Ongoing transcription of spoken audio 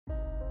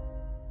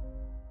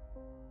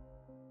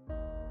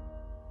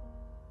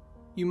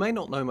You may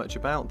not know much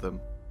about them,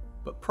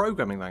 but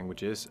programming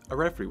languages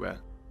are everywhere.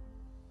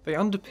 They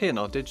underpin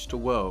our digital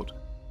world,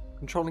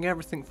 controlling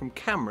everything from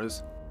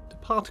cameras to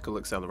particle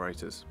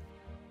accelerators.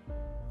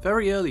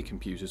 Very early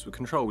computers were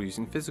controlled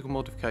using physical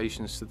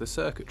modifications to the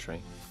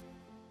circuitry.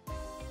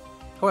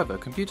 However,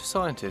 computer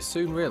scientists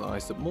soon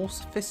realised that more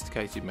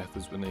sophisticated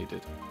methods were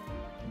needed.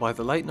 By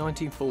the late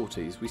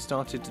 1940s, we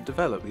started to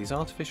develop these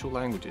artificial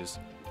languages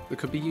that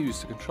could be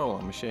used to control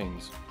our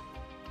machines.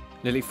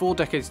 Nearly 4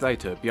 decades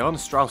later, Bjarne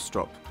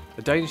Stroustrup,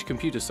 a Danish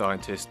computer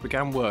scientist,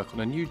 began work on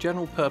a new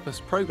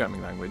general-purpose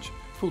programming language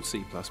called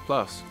C++.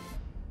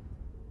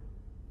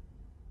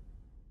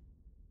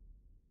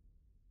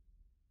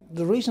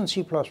 The reason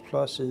C++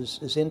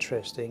 is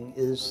interesting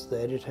is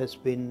that it has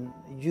been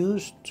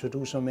used to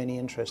do so many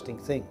interesting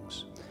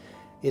things.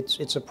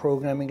 It's a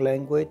programming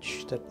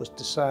language that was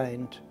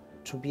designed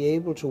to be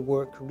able to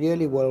work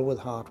really well with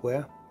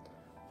hardware,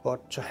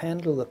 but to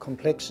handle the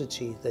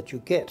complexity that you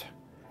get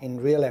in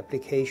real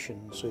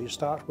applications. So you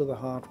start with the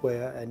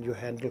hardware and you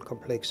handle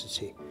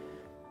complexity.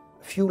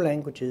 Few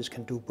languages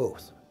can do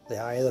both.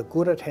 They're either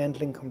good at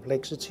handling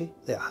complexity,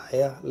 they're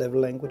higher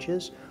level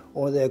languages,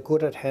 or they're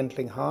good at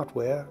handling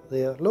hardware,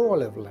 they're lower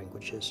level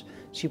languages.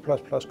 C++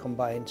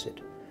 combines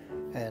it.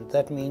 And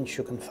that means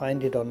you can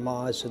find it on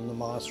Mars in the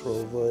Mars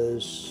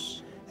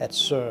rovers, at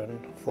CERN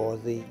for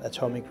the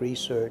atomic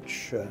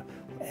research,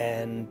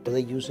 and they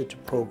use it to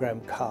program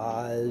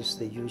cars,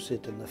 they use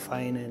it in the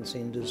finance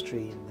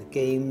industry, in the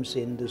games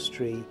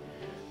industry.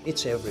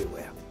 It's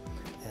everywhere.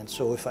 And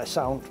so if I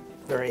sound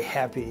very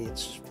happy,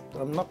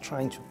 I'm not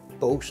trying to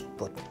boast,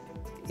 but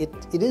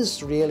it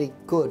is really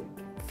good,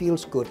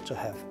 feels good to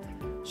have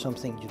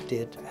something you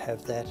did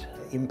have that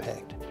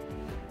impact.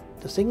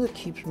 The thing that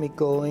keeps me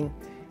going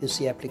is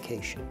the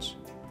applications.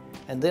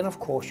 And then of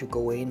course you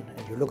go in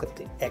and you look at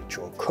the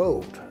actual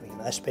code. I mean,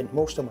 I spent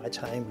most of my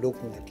time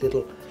looking at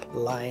little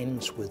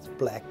lines with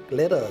black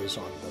letters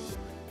on them.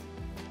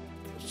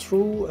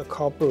 Through a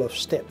couple of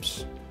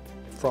steps,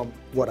 from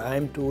what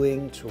I'm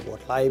doing to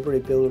what library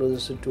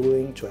builders are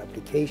doing to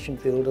application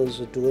builders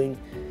are doing,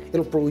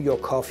 it'll brew your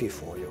coffee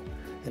for you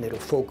and it'll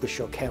focus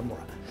your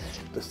camera.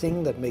 The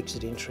thing that makes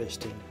it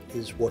interesting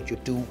is what you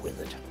do with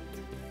it.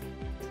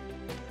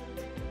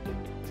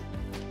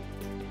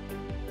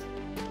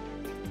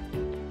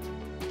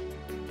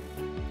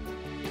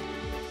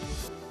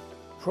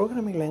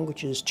 Programming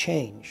languages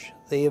change.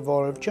 They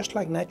evolve just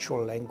like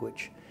natural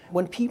language.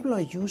 When people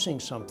are using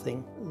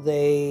something,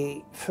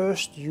 they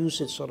first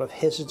use it sort of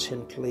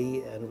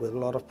hesitantly and with a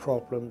lot of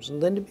problems,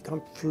 and then they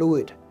become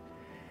fluid.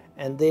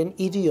 And then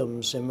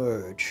idioms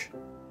emerge.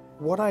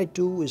 What I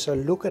do is I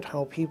look at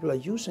how people are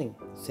using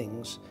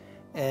things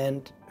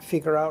and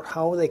figure out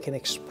how they can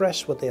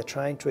express what they're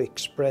trying to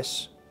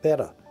express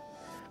better.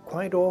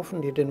 Quite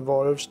often it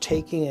involves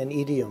taking an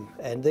idiom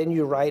and then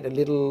you write a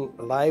little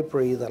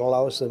library that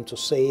allows them to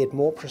say it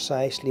more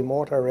precisely,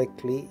 more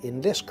directly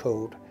in less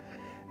code.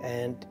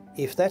 And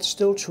if that's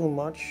still too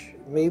much,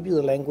 maybe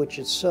the language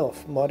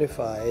itself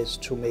modifies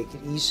to make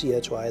it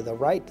easier to either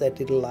write that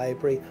little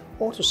library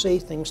or to say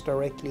things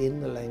directly in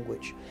the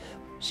language.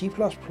 C++,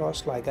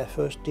 like I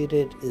first did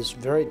it, is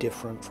very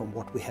different from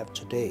what we have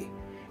today.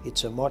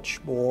 It's a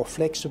much more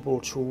flexible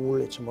tool,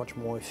 it's a much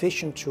more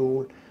efficient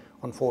tool.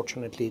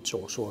 Unfortunately, it's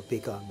also a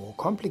bigger and more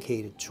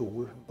complicated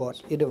tool,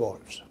 but it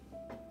evolves.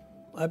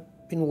 I've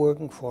been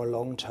working for a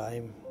long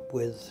time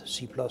with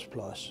C++,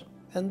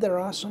 and there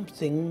are some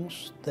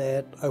things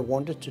that I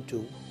wanted to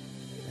do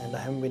and I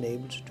haven't been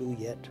able to do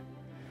yet.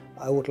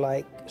 I would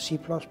like C++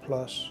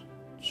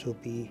 to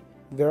be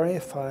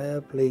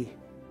verifiably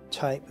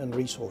type and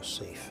resource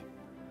safe,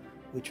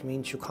 which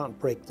means you can't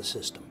break the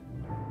system.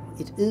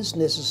 It is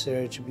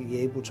necessary to be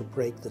able to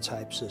break the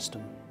type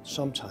system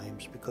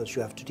sometimes because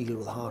you have to deal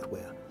with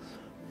hardware.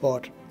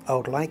 But I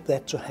would like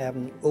that to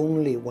happen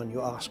only when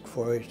you ask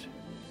for it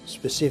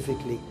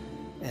specifically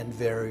and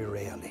very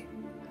rarely.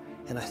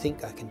 And I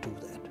think I can do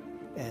that.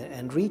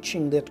 And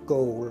reaching that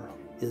goal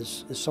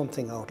is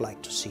something I would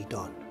like to see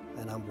done,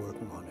 and I'm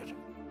working on it.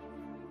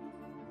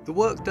 The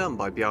work done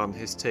by Bjarne and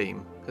his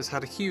team has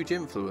had a huge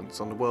influence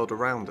on the world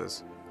around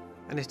us,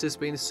 and it has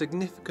been a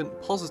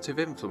significant positive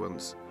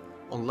influence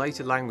on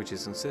later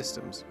languages and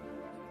systems.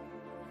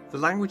 The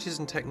languages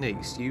and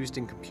techniques used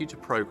in computer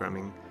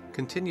programming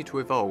continue to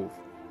evolve,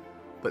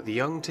 but the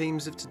young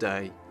teams of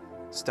today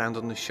stand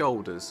on the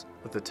shoulders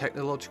of the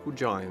technological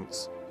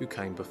giants who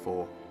came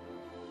before.